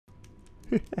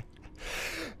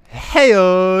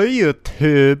Heyo,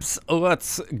 YouTubes!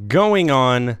 What's going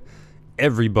on,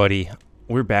 everybody?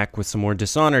 We're back with some more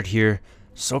Dishonored here.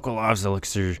 Sokolov's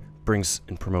elixir brings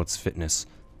and promotes fitness.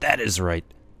 That is right.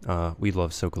 We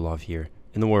love Sokolov here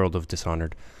in the world of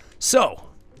Dishonored. So,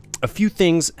 a few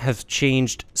things have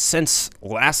changed since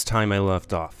last time I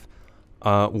left off.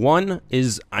 One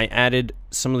is I added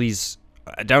some of these...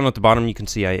 down at the bottom you can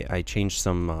see I changed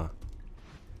some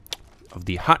of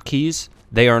the hotkeys.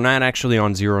 They are not actually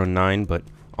on 0 and 9, but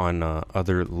on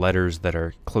other letters that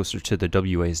are closer to the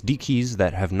WASD keys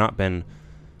that have not been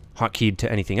hotkeyed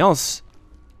to anything else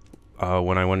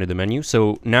when I went to the menu.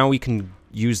 So now we can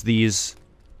use these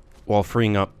while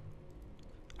freeing up.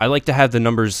 I like to have the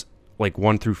numbers like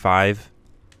 1 through 5,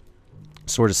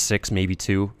 sort of 6, maybe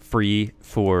 2, free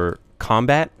for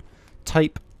combat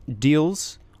type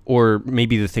deals, or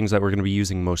maybe the things that we're going to be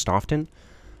using most often.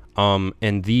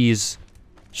 And these...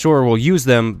 sure, we'll use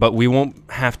them, but we won't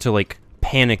have to, like,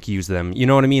 panic use them. You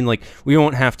know what I mean? Like, we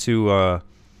won't have to,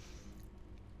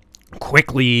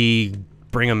 quickly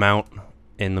bring them out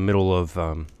in the middle of,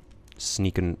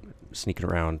 sneaking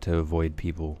around to avoid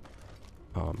people.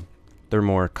 They're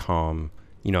more calm.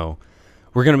 You know,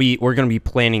 we're gonna be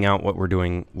planning out what we're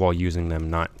doing while using them,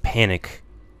 not panic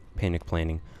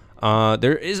planning.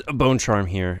 There is a bone charm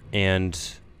here, and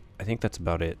I think that's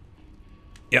about it.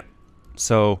 Yep.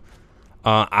 So...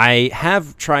 I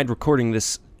have tried recording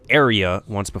this area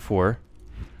once before.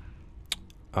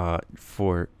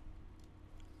 For...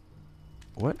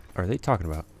 what are they talking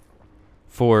about?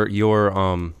 For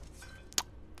your,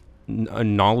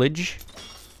 knowledge.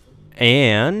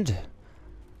 And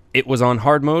it was on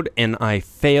hard mode, and I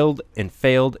failed and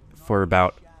failed for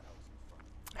about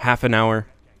half an hour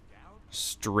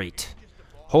straight.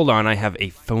 Hold on, I have a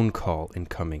phone call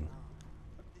incoming.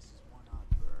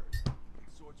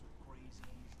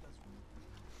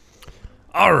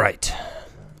 Alright,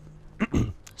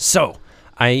 so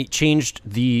I changed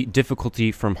the difficulty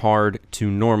from hard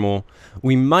to normal.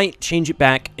 We might change it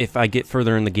back if I get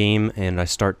further in the game and I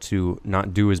start to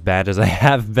not do as bad as I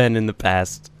have been in the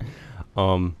past.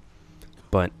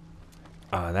 But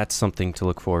that's something to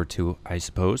look forward to, I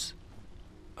suppose.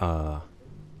 So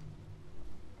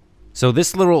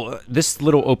this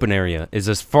little open area is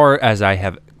as far as I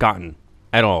have gotten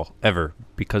at all, ever,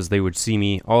 because they would see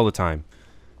me all the time.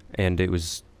 And it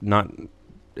was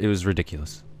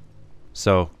ridiculous.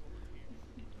 So,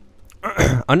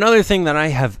 another thing that I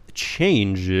have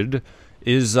changed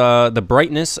is the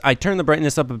brightness. I turned the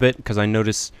brightness up a bit because I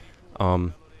noticed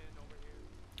both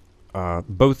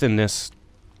in this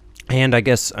and I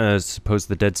guess suppose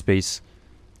the Dead Space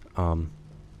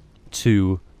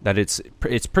 2 that it's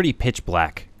pretty pitch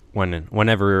black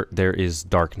whenever there is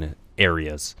darkness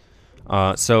areas.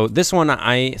 So this one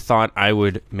I thought I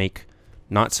would make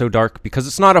not so dark because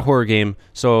it's not a horror game,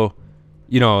 so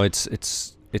you know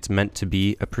it's meant to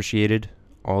be appreciated,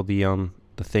 all the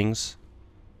things.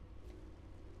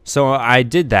 So I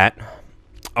did that.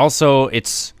 Also,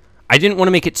 I didn't want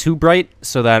to make it too bright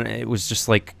so that it was just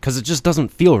like, because it just doesn't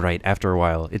feel right after a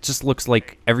while. It just looks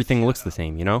like everything looks the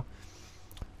same, you know?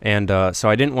 And so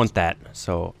I didn't want that.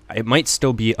 So it might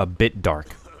still be a bit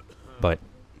dark, but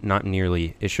not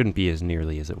nearly. It shouldn't be as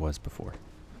nearly as it was before.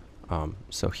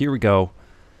 So here we go.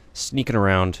 Sneaking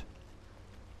around.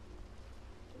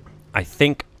 I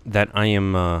think that I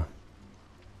am,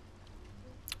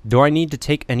 do I need to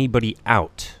take anybody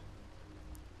out?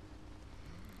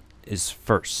 Is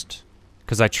first.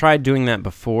 Because I tried doing that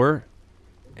before,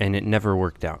 and it never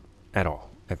worked out. At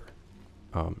all.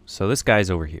 Ever. So this guy's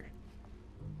over here.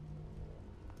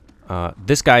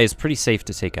 This guy is pretty safe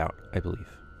to take out, I believe.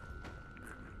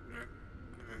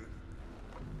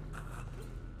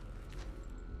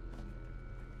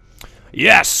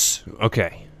 Yes!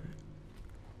 Okay.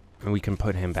 And we can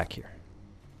put him back here.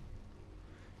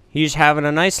 He's having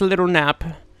a nice little nap.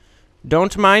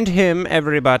 Don't mind him,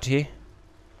 everybody.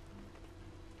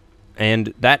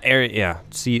 And that area, yeah.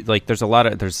 See, like, there's a lot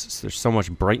of, there's so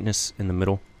much brightness in the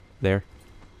middle there.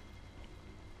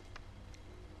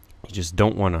 You just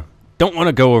don't wanna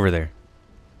go over there.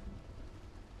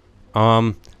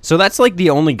 So that's like the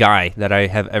only guy that I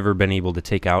have ever been able to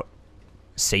take out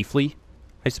safely,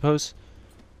 I suppose.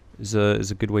 Is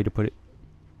a good way to put it.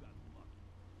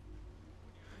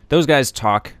 Those guys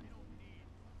talk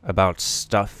about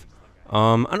stuff.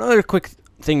 Another quick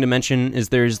thing to mention is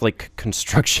there's like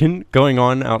construction going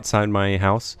on outside my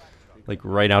house, like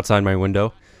right outside my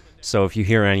window. So if you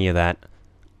hear any of that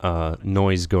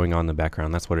noise going on in the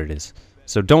background, that's what it is.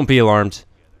 So don't be alarmed.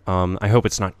 I hope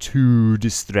it's not too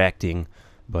distracting,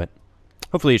 but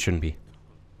hopefully it shouldn't be.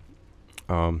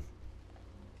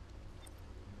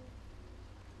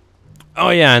 Oh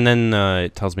yeah, and then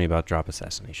it tells me about drop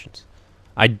assassinations.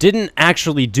 I didn't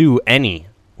actually do any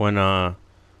when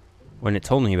it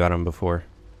told me about them before.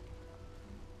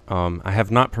 I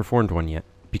have not performed one yet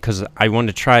because I want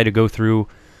to try to go through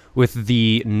with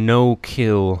the no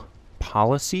kill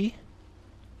policy.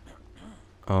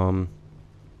 I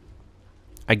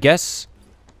guess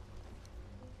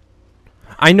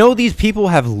I know these people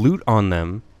have loot on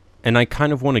them, and I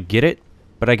kind of want to get it,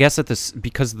 but I guess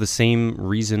because of the same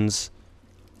reasons,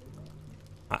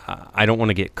 I don't want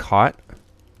to get caught.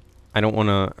 I don't want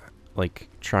to like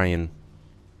try and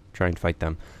fight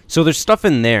them. So there's stuff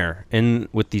in there, and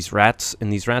with these rats,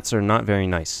 and these rats are not very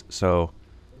nice. So,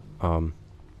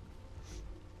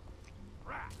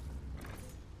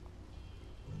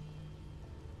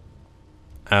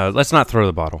 let's not throw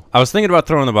the bottle. I was thinking about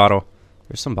throwing the bottle.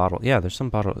 There's some bottle. Yeah, there's some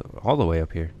bottle all the way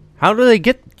up here. How do they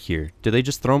get here? Do they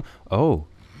just throw them? Oh,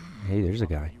 hey, there's a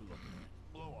guy.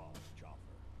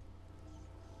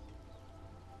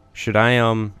 Should I,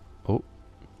 oh.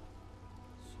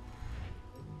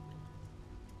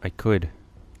 I could.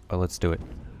 Oh, let's do it.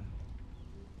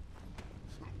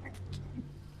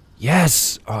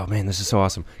 Yes! Oh, man, this is so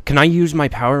awesome. Can I use my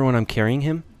power when I'm carrying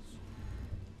him?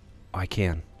 Oh, I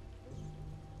can.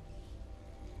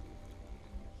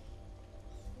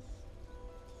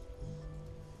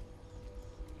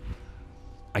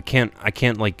 I can't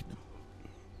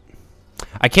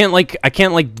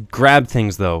grab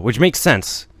things though, which makes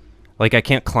sense. Like I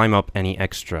can't climb up any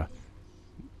extra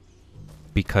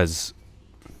because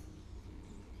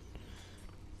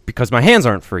my hands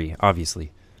aren't free,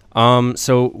 obviously.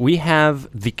 So we have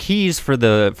the keys for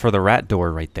the rat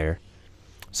door right there.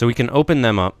 So we can open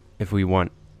them up if we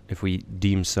want, if we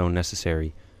deem so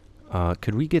necessary.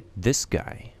 Could we get this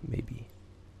guy maybe?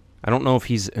 I don't know if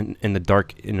he's in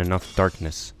enough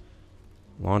darkness.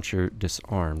 Launcher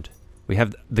disarmed. We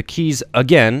have the keys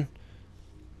again.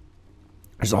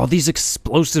 There's all these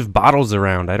explosive bottles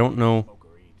around. I don't know.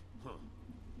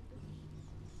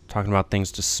 Talking about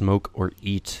things to smoke or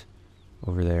eat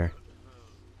over there.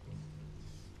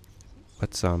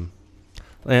 Let's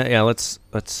yeah, let's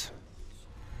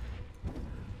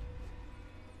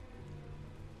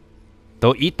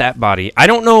they'll eat that body. I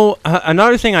don't know.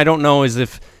 Another thing I don't know is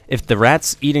if the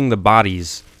rats eating the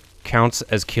bodies counts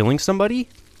as killing somebody.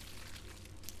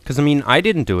 Because, I mean, I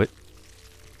didn't do it.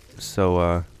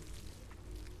 So,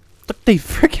 look, they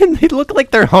look like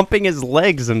they're humping his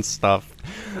legs and stuff.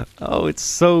 Oh, it's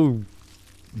so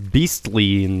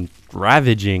beastly and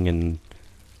ravaging and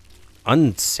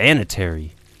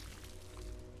unsanitary.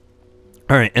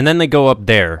 Alright, and then they go up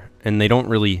there, and they don't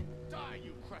really...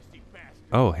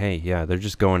 Oh, hey, yeah, they're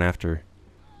just going after...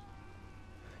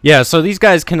 Yeah, so these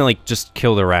guys can, like, just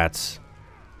kill the rats.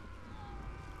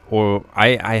 Or,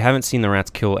 I haven't seen the rats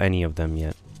kill any of them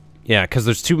yet. Yeah, because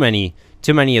there's too many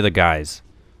of the guys.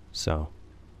 So.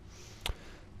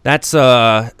 That's,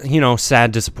 you know,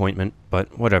 sad disappointment,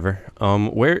 but whatever.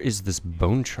 Where is this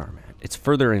bone charm at? It's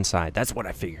further inside. That's what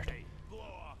I figured.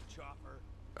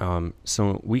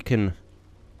 So we can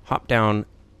hop down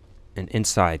and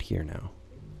inside here now.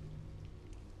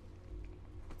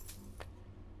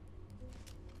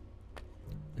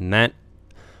 And that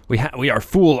we are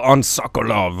full on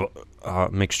Sokolov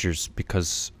mixtures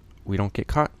because we don't get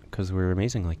caught because we're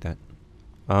amazing like that.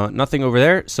 Nothing over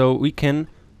there, so we can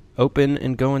open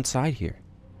and go inside here.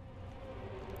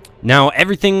 Now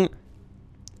everything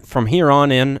from here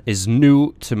on in is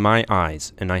new to my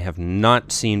eyes, and I have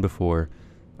not seen before.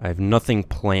 I have nothing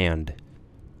planned,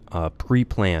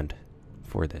 pre-planned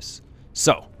for this.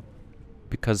 So,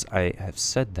 because I have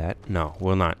said that, no,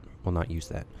 we'll not use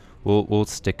that. We'll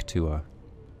stick to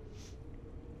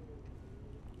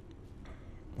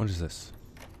what is this?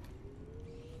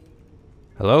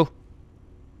 Hello?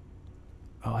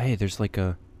 Oh, hey, there's like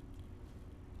a...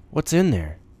 What's in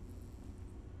there?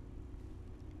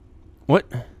 What?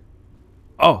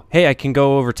 Oh, hey, I can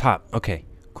go over top. Okay,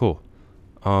 cool.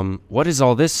 What is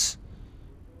all this?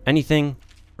 Anything?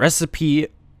 Recipe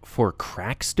for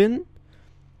Craxton?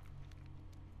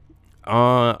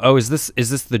 Oh, is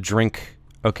this the drink?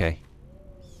 Okay.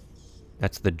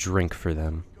 That's the drink for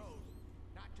them.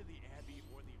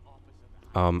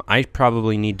 I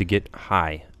probably need to get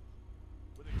high.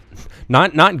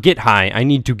 Not get high. I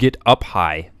need to get up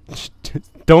high.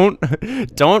 don't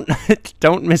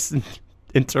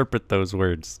misinterpret those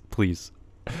words, please.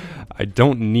 I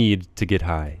don't need to get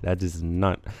high. That is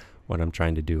not what I'm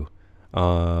trying to do.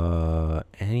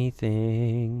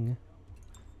 Anything?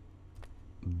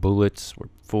 Bullets. We're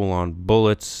full on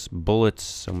bullets. Bullets.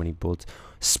 So many bullets.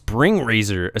 Spring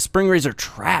razor. A spring razor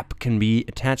trap can be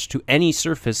attached to any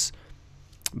surface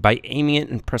By aiming it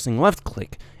and pressing left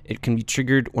click, it can be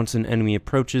triggered once an enemy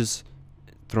approaches,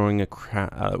 throwing a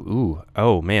ooh,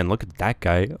 oh man, look at that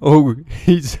guy. Oh,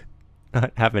 he's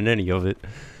not having any of it.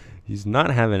 He's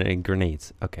not having any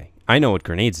grenades. Okay, I know what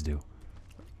grenades do.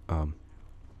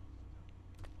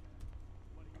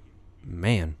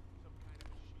 Man.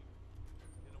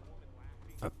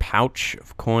 A pouch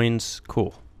of coins.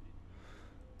 Cool.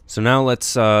 So now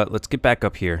let's get back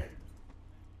up here.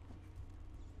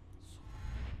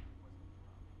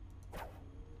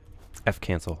 F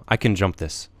cancel. I can jump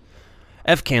this.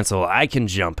 F cancel. I can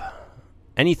jump.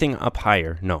 Anything up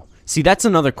higher? No. See, that's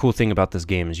another cool thing about this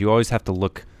game is you always have to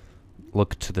look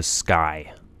to the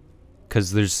sky,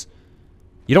 because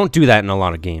you don't do that in a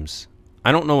lot of games.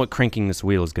 I don't know what cranking this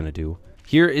wheel is gonna do.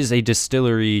 Here is a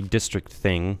distillery district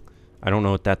thing. I don't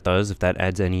know what that does, if that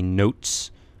adds any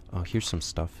notes. Oh, here's some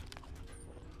stuff.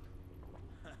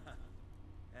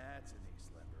 That's a neat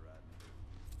slipper, Rodney.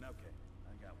 Okay,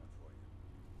 I got one for you.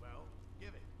 Well,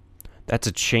 give it. That's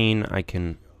a chain I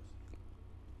can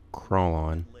crawl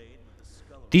on.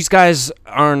 These guys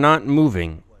are not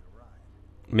moving,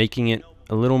 making it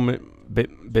a little bit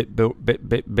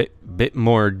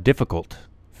more difficult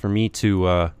for me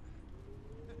to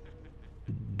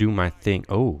do my thing.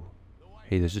 Oh,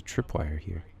 hey, there's a tripwire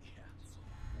here.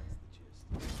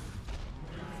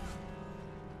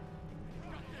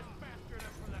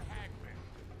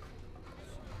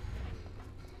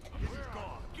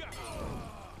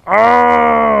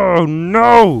 Oh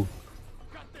no!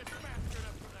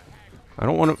 I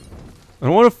don't want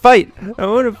to fight. I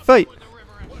want to fight.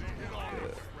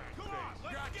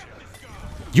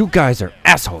 You guys are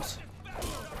assholes.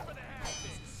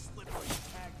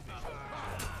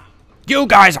 You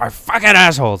guys are fucking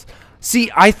assholes. See,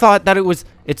 I thought that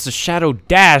it's a shadow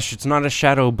dash. It's not a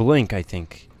shadow blink, I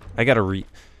think. I gotta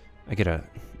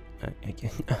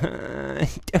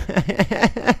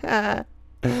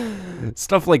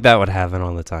stuff like that would happen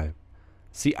all the time.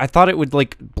 See, I thought it would,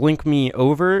 like, blink me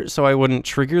over so I wouldn't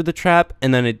trigger the trap,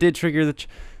 and then it did trigger the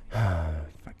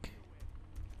fuck.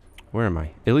 Where am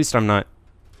I? At least I'm not...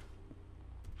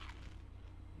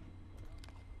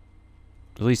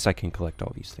 At least I can collect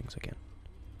all these things again.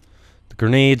 The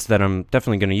grenades that I'm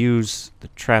definitely going to use. The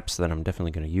traps that I'm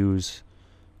definitely going to use.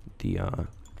 The,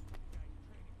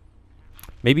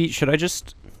 maybe, should I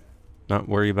just not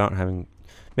worry about having...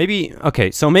 Maybe,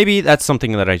 okay, so maybe that's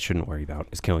something that I shouldn't worry about,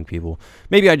 is killing people.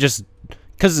 Maybe I just,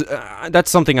 because that's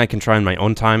something I can try in my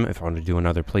own time if I want to do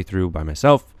another playthrough by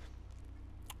myself.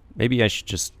 Maybe I should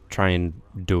just try and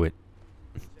do it.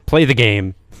 Play the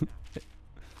game.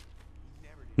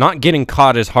 Not getting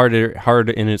caught is hard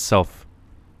in itself.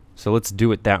 So let's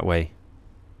do it that way.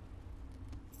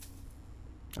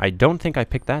 I don't think I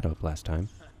picked that up last time.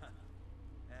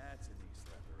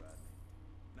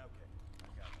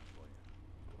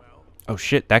 Oh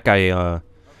shit, that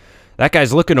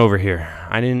guy's looking over here.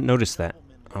 I didn't notice that.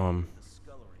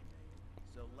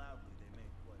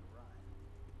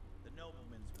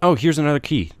 Oh, here's another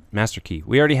key. Master key.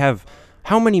 We already have...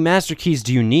 How many master keys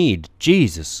do you need?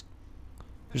 Jesus.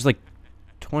 There's like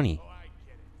 20.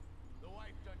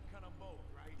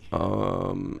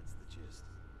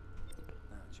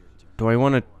 Do I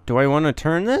want to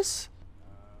turn this?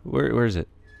 Where is it?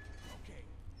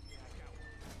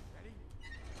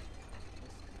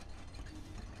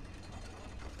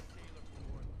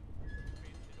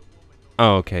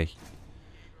 Oh, okay.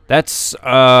 That's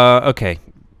okay.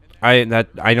 I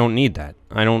don't need that.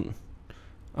 I don't...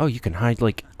 Oh, you can hide,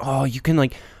 like... Oh, you can,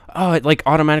 like... Oh, it, like,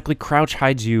 automatically crouch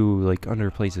hides you, like, under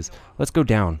places. Let's go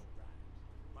down.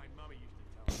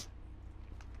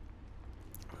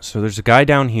 So there's a guy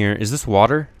down here. Is this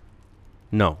water?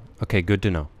 No. Okay, good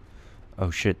to know.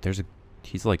 Oh, shit.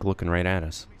 He's, like, looking right at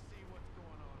us.